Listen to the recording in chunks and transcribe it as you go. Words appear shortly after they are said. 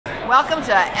Welcome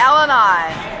to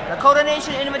L&I, Lakota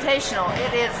Nation Invitational.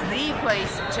 It is the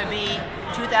place to be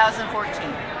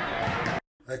 2014.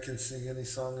 I can sing any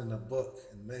song in the book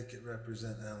and make it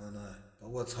represent L&I.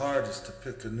 But what's hard is to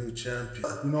pick a new champion.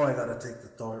 You know I gotta take the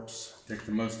Thorpes. Take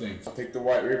the Mustangs. Take the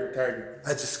White River Tiger.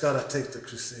 I just gotta take the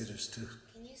Crusaders too.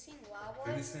 Can you sing Wild Boys?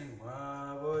 Can you sing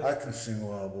Wild Boys? I can sing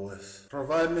Wild Boys.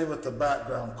 Provide me with the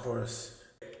background chorus.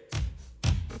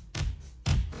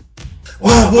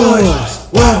 Wild Boys!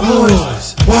 Wild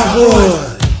Boys! Wild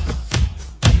Boys!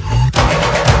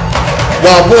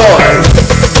 Wild Boys!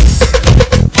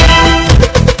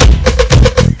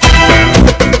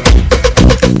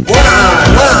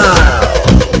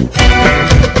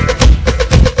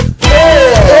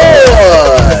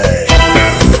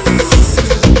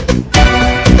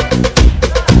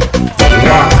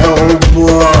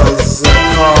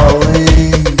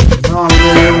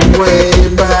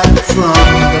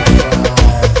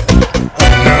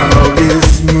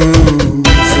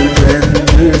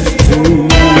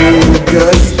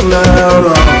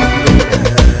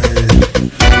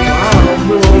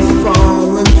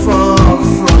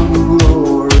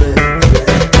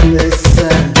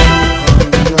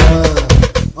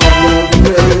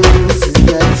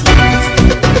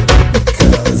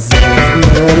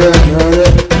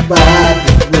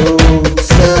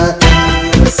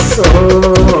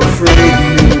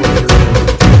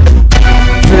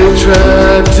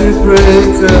 To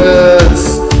break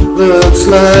us, looks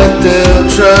like they'll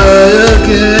try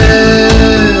again.